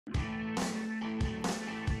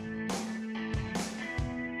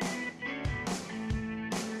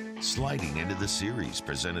sliding into the series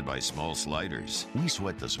presented by Small Sliders. We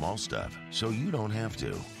sweat the small stuff so you don't have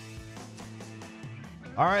to.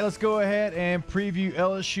 All right, let's go ahead and preview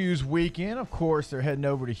LSU's weekend. Of course, they're heading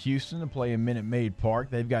over to Houston to play in Minute Maid Park.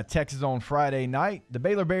 They've got Texas on Friday night, the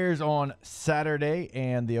Baylor Bears on Saturday,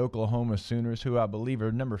 and the Oklahoma Sooners, who I believe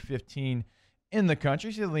are number 15 in the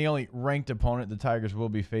country. So the only ranked opponent the Tigers will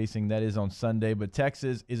be facing, that is on Sunday. But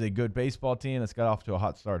Texas is a good baseball team that's got off to a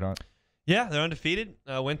hot start, huh? Yeah, they're undefeated.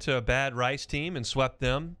 Went to a bad Rice team and swept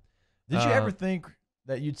them. Did you ever think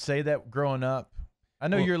that you'd say that growing up? I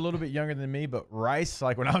know you're a little bit younger than me, but Rice,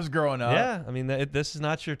 like when I was growing up. Yeah, I mean, this is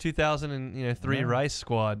not your 2003 Rice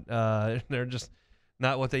squad. They're just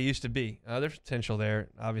not what they used to be. There's potential there.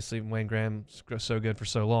 Obviously, Wayne Graham's so good for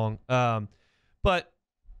so long. But,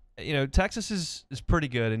 Texas is pretty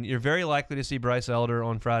good, and you're very likely to see Bryce Elder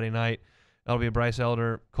on Friday night. That'll be a Bryce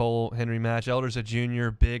Elder-Cole Henry match. Elder's a junior,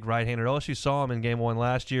 big right-hander. LSU saw him in Game 1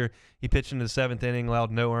 last year. He pitched into the 7th inning, allowed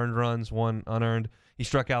no earned runs, 1 unearned. He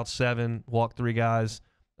struck out 7, walked 3 guys,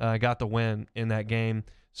 got the win in that game.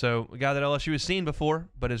 So a guy that LSU has seen before,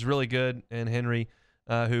 but is really good. And Henry,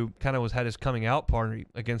 who kind of had his coming out party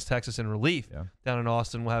against Texas in relief down in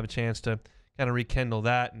Austin, will have a chance to kind of rekindle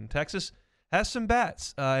that. And Texas has some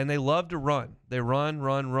bats, and they love to run. They run.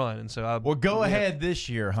 And so go ahead this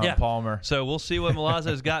year, Palmer. So we'll see what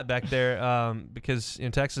Milazzo's got back there, because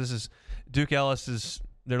Texas is Duke Ellis is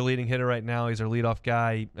their leading hitter right now. He's their leadoff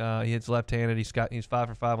guy. He hits left-handed. He's 5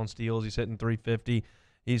 for 5 on steals. He's hitting .350.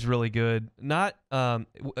 He's really good. Not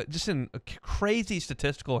just in a crazy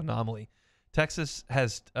statistical anomaly. Texas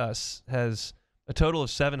has a total of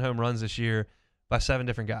 7 home runs this year by 7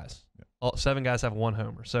 different guys. Yeah. All 7 guys have 1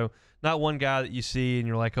 homer. So not one guy that you see and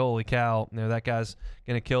you're like, holy cow, that guy's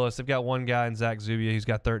going to kill us. They've got one guy in Zach Zubia who's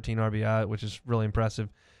got 13 RBI, which is really impressive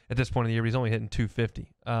at this point of the year. But he's only hitting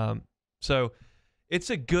 .250. So it's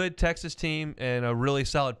a good Texas team and a really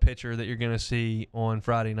solid pitcher that you're going to see on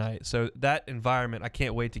Friday night. So that environment, I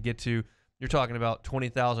can't wait to get to. You're talking about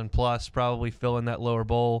 20,000 plus, probably filling that lower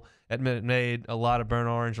bowl at Minute Maid. A lot of burnt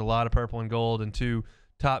orange, a lot of purple and gold, and 2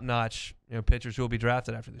 top-notch pitchers who will be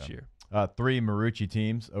drafted after this year. 3 Marucci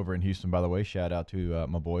teams over in Houston, by the way. Shout out to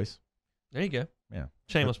my boys. There you go. Yeah.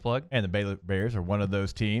 Shameless plug. And the Baylor Bears are one of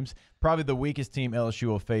those teams. Probably the weakest team LSU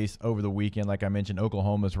will face over the weekend. Like I mentioned,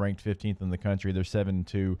 Oklahoma's ranked 15th in the country. They're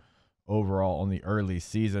 7-2 overall on the early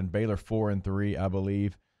season. Baylor 4-3, I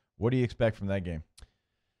believe. What do you expect from that game?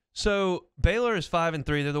 So Baylor is 5-3.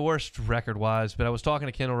 They're the worst record-wise, but I was talking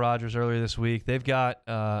to Kendall Rogers earlier this week. They've got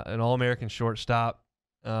an All-American shortstop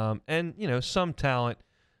and, some talent.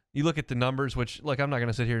 You look at the numbers, which, I'm not going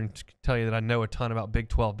to sit here and tell you that I know a ton about Big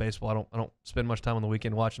 12 baseball. I don't spend much time on the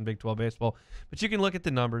weekend watching Big 12 baseball, but you can look at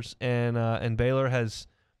the numbers, and Baylor has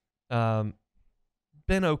been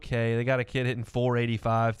okay. They got a kid hitting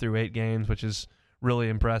 .485 through 8 games, which is really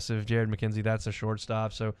impressive. Jared McKenzie, that's a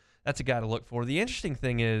shortstop, so that's a guy to look for. The interesting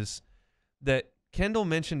thing is that Kendall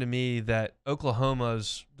mentioned to me that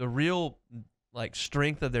Oklahoma's the real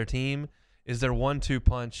strength of their team is their 1-2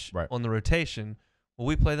 punch on the rotation. Well,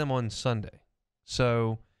 we play them on Sunday.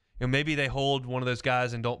 So, maybe they hold one of those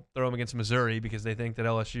guys and don't throw them against Missouri because they think that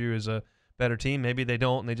LSU is a better team. Maybe they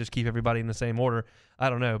don't, and they just keep everybody in the same order. I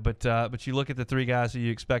don't know. But you look at the 3 guys who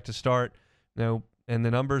you expect to start, and the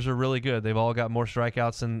numbers are really good. They've all got more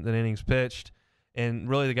strikeouts than innings pitched. And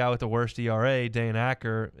really the guy with the worst ERA, Dane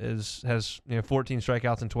Acker, has 14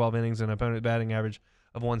 strikeouts in 12 innings and an opponent batting average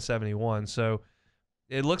of 171. So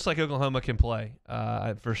it looks like Oklahoma can play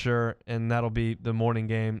for sure, and that'll be the morning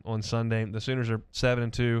game on Sunday. The Sooners are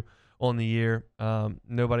 7-2 on the year.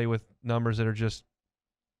 Nobody with numbers that are just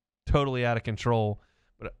totally out of control.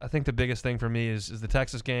 But I think the biggest thing for me is the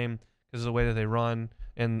Texas game because of the way that they run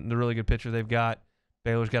and the really good pitcher they've got.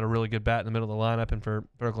 Baylor's got a really good bat in the middle of the lineup, and for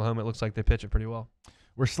Oklahoma, it looks like they pitch it pretty well.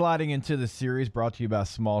 We're sliding into the series brought to you by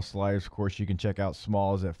Small Sliders. Of course, you can check out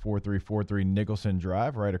Smalls at 4343 Nicholson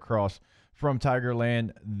Drive right across from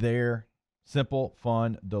Tigerland. They're simple,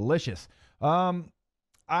 fun, delicious. I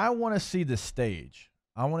want to see the stage.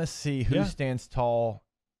 I want to see who stands tall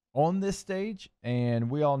on this stage, and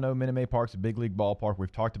we all know Minute Maid Park's a big league ballpark.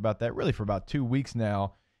 We've talked about that really for about 2 weeks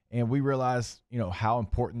now, and we realize, how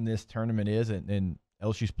important this tournament is, and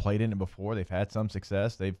LSU's played in it before. They've had some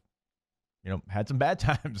success. They've, had some bad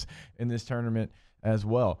times in this tournament as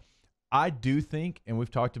well. I do think, and we've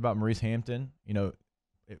talked about Maurice Hampton,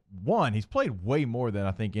 he's played way more than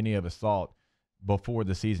I think any of us thought before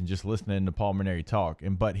the season, just listening to Paul Mainieri talk.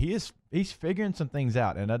 But he's figuring some things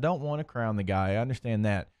out, and I don't want to crown the guy. I understand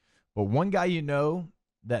that. But one guy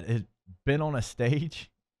that has been on a stage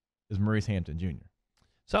is Maurice Hampton Jr.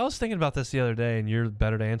 So I was thinking about this the other day, and you're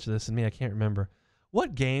better to answer this than me. I can't remember.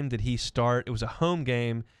 What game did he start? It was a home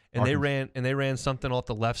game, and they ran something off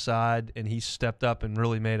the left side, and he stepped up and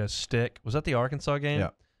really made a stick. Was that the Arkansas game? Yeah.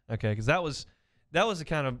 Okay, because that was the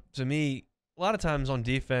kind of, to me, a lot of times on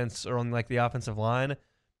defense or on like the offensive line,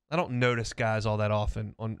 I don't notice guys all that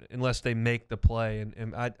often unless they make the play,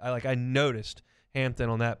 and I noticed Hampton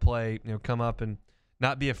on that play, come up and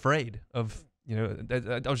not be afraid of,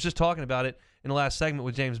 I was just talking about it in the last segment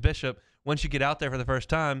with James Bishop. Once you get out there for the first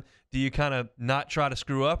time, do you kind of not try to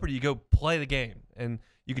screw up, or do you go play the game? And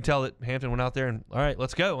you can tell that Hampton went out there and, all right,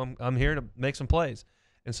 let's go. I'm here to make some plays.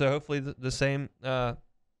 And so hopefully the same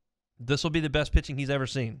this will be the best pitching he's ever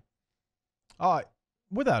seen.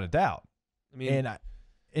 Without a doubt. I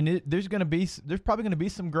mean, there's probably going to be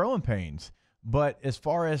some growing pains. But as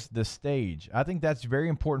far as the stage, I think that's very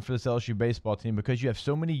important for this LSU baseball team because you have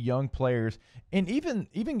so many young players, and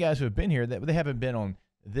even guys who have been here that they haven't been on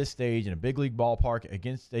this stage in a big league ballpark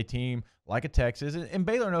against a team like a Texas. And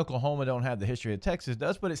Baylor and Oklahoma don't have the history that Texas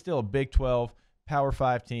does, but it's still a Big 12 Power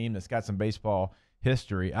 5 team that's got some baseball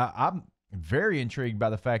history. I'm very intrigued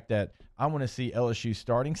by the fact that I want to see LSU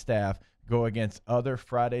starting staff go against other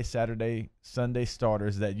Friday, Saturday, Sunday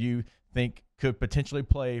starters that you think could potentially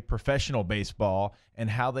play professional baseball, and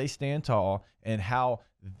how they stand tall and how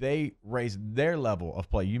they raise their level of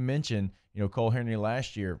play. You mentioned, Cole Henry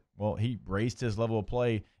last year. Well, he raised his level of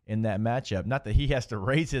play in that matchup. Not that he has to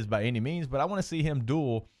raise his by any means, but I want to see him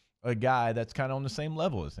duel a guy that's kind of on the same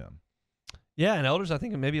level as him. Yeah, and Elders, I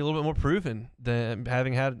think, maybe a little bit more proven than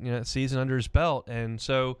having had a season under his belt, and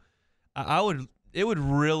so it would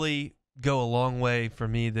really go a long way for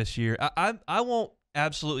me this year. I won't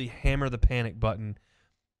absolutely hammer the panic button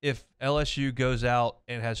if LSU goes out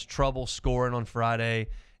and has trouble scoring on Friday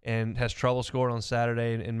and has trouble scoring on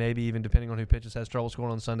Saturday, and maybe even, depending on who pitches, has trouble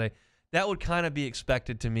scoring on Sunday. That would kind of be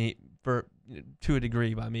expected to me to a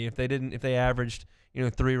degree by me if they averaged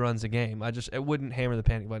 3 runs a game. It wouldn't hammer the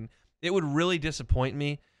panic button. It would really disappoint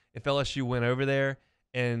me if LSU went over there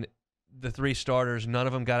and the 3 starters, none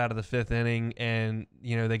of them got out of the 5th inning, and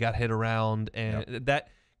they got hit around, and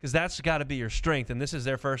because that's got to be your strength, and this is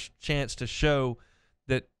their first chance to show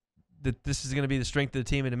that this is going to be the strength of the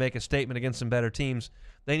team and to make a statement against some better teams.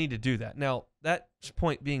 They need to do that. Now, that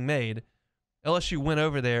point being made, LSU went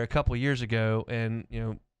over there a couple years ago, and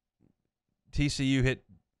TCU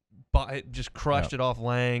just crushed it off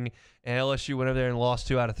Lang, and LSU went over there and lost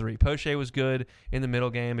 2 out of 3. Poche was good in the middle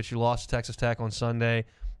game, but you lost to Texas Tech on Sunday,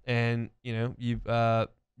 and you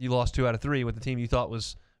lost 2 out of 3 with the team you thought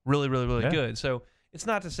was really, really, really good. So it's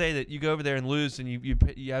not to say that you go over there and lose and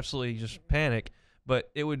you absolutely just panic, but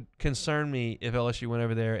it would concern me if LSU went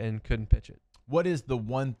over there and couldn't pitch it. What is the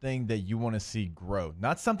one thing that you want to see grow?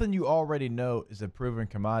 Not something you already know is a proven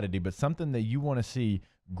commodity, but something that you want to see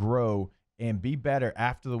grow and be better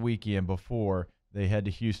after the weekend before they head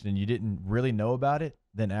to Houston. You didn't really know about it,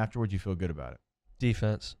 then afterwards you feel good about it.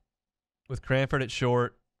 Defense. With Cranford at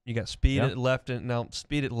short, you got speed at left. Now,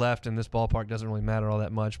 speed at left in this ballpark doesn't really matter all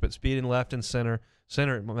that much, but speed in left and center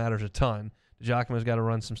matters a ton. Giacomo's got to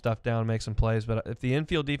run some stuff down and make some plays, but if the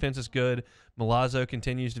infield defense is good, Milazzo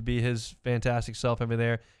continues to be his fantastic self over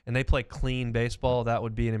there, and they play clean baseball, that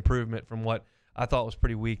would be an improvement from what I thought was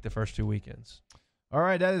pretty weak the first 2 weekends. All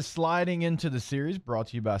right, that is Sliding Into the Series, brought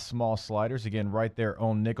to you by Small Sliders, again, right there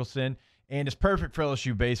on Nicholson, and it's perfect for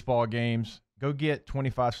LSU baseball games. Go get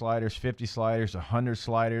 25 sliders, 50 sliders, 100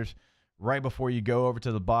 sliders right before you go over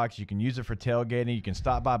to the box. You can use it for tailgating. You can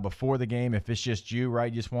stop by before the game if it's just you,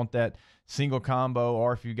 right? You just want that single combo,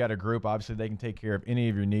 or if you've got a group, obviously they can take care of any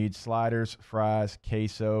of your needs. Sliders, fries,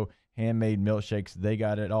 queso, handmade milkshakes, they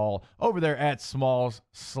got it all over there at Smalls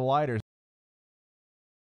Sliders.